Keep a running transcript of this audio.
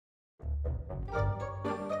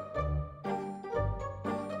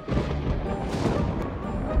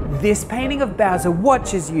This painting of Bowser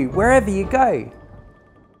watches you wherever you go.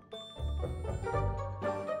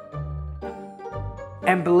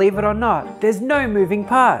 And believe it or not, there's no moving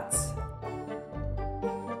parts.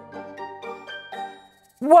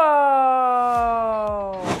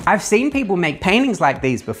 Whoa! I've seen people make paintings like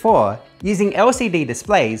these before, using LCD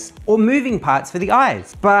displays or moving parts for the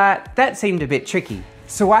eyes, but that seemed a bit tricky.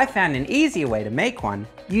 So I found an easier way to make one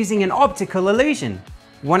using an optical illusion.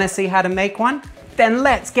 Want to see how to make one? Then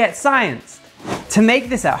let's get science! To make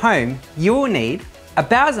this at home, you will need a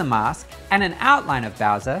Bowser mask and an outline of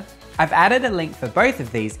Bowser. I've added a link for both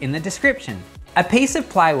of these in the description. A piece of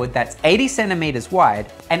plywood that's 80 centimeters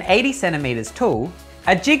wide and 80 centimeters tall,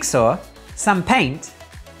 a jigsaw, some paint,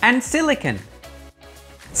 and silicone.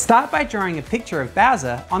 Start by drawing a picture of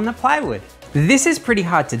Bowser on the plywood. This is pretty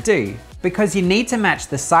hard to do because you need to match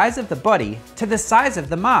the size of the body to the size of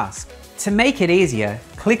the mask. To make it easier,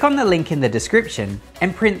 click on the link in the description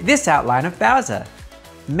and print this outline of Bowser.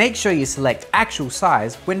 Make sure you select actual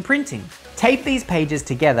size when printing. Tape these pages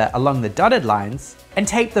together along the dotted lines and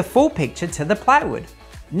tape the full picture to the plywood.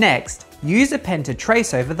 Next, use a pen to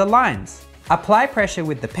trace over the lines. Apply pressure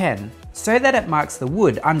with the pen so that it marks the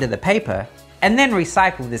wood under the paper, and then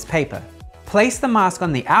recycle this paper. Place the mask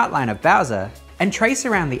on the outline of Bowser and trace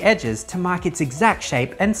around the edges to mark its exact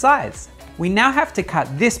shape and size. We now have to cut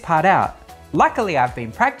this part out. Luckily, I've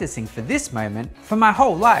been practicing for this moment for my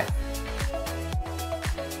whole life.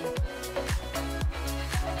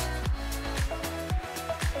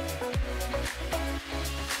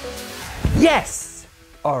 Yes!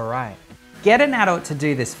 Alright, get an adult to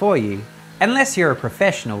do this for you, unless you're a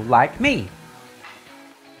professional like me.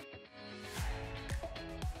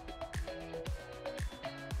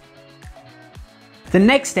 The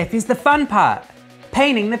next step is the fun part,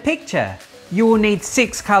 painting the picture. You will need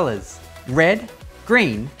 6 colors, red,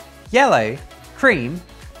 green, yellow, cream,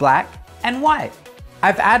 black, and white.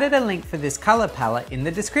 I've added a link for this color palette in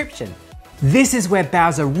the description. This is where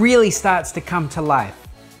Bowser really starts to come to life.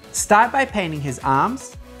 Start by painting his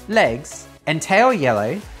arms, legs, and tail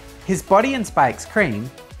yellow, his body and spikes cream,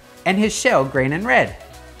 and his shell green and red.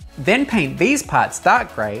 Then paint these parts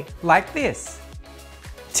dark gray like this.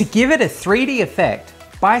 To give it a 3D effect,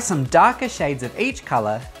 buy some darker shades of each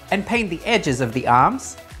color and paint the edges of the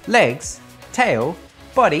arms, legs, tail,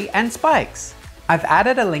 body, and spikes. I've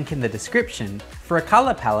added a link in the description for a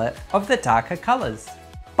color palette of the darker colors.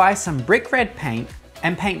 Buy some brick red paint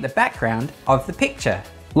and paint the background of the picture.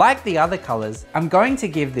 Like the other colors, I'm going to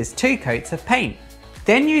give this 2 coats of paint.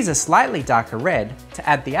 Then use a slightly darker red to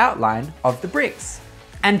add the outline of the bricks.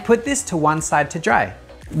 And put this to one side to dry.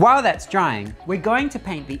 While that's drying, we're going to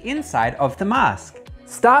paint the inside of the mask.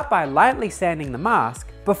 Start by lightly sanding the mask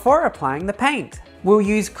before applying the paint. We'll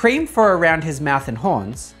use cream for around his mouth and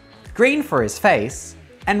horns, green for his face,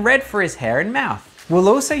 and red for his hair and mouth. We'll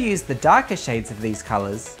also use the darker shades of these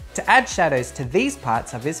colors to add shadows to these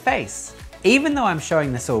parts of his face. Even though I'm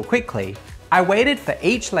showing this all quickly, I waited for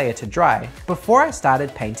each layer to dry before I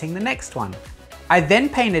started painting the next one. I then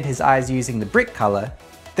painted his eyes using the brick color,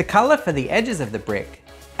 the color for the edges of the brick,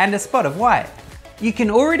 and a spot of white. You can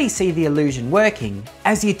already see the illusion working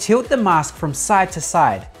as you tilt the mask from side to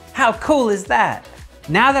side. How cool is that?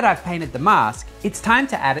 Now that I've painted the mask, it's time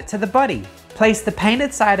to add it to the body. Place the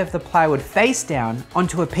painted side of the plywood face down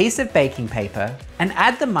onto a piece of baking paper and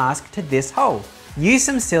add the mask to this hole. Use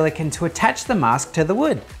some silicone to attach the mask to the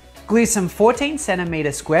wood. Glue some 14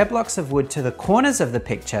 centimeter square blocks of wood to the corners of the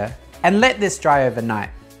picture and let this dry overnight.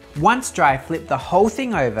 Once dry, flip the whole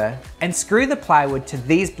thing over and screw the plywood to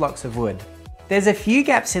these blocks of wood. There's a few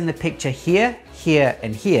gaps in the picture here, here,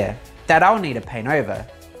 and here that I'll need to paint over,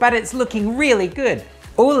 but it's looking really good.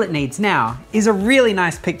 All it needs now is a really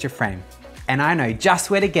nice picture frame, and I know just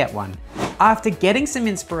where to get one. After getting some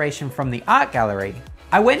inspiration from the art gallery,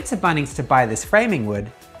 I went to Bunnings to buy this framing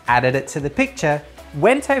wood, added it to the picture,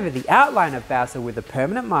 went over the outline of Bowser with a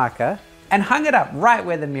permanent marker, and hung it up right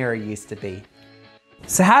where the mirror used to be.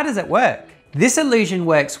 So how does it work? This illusion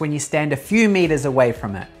works when you stand a few meters away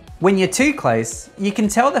from it. When you're too close, you can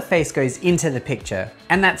tell the face goes into the picture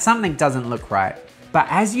and that something doesn't look right. But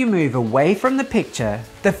as you move away from the picture,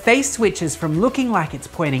 the face switches from looking like it's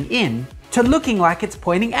pointing in to looking like it's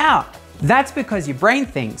pointing out. That's because your brain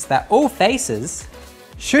thinks that all faces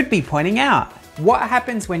should be pointing out. What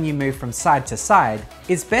happens when you move from side to side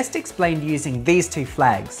is best explained using these 2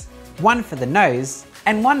 flags, one for the nose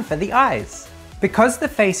and one for the eyes. Because the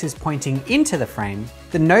face is pointing into the frame,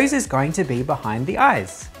 the nose is going to be behind the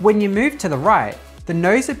eyes. When you move to the right, the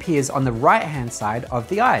nose appears on the right-hand side of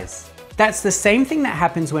the eyes. That's the same thing that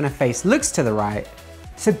happens when a face looks to the right,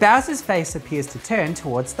 so Bowser's face appears to turn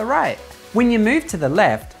towards the right. When you move to the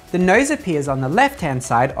left, the nose appears on the left-hand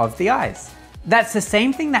side of the eyes. That's the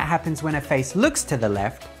same thing that happens when a face looks to the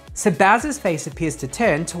left, so Bowser's face appears to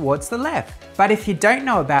turn towards the left. But if you don't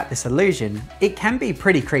know about this illusion, it can be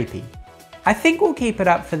pretty creepy. I think we'll keep it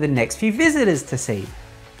up for the next few visitors to see.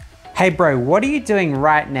 Hey bro, what are you doing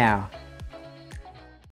right now?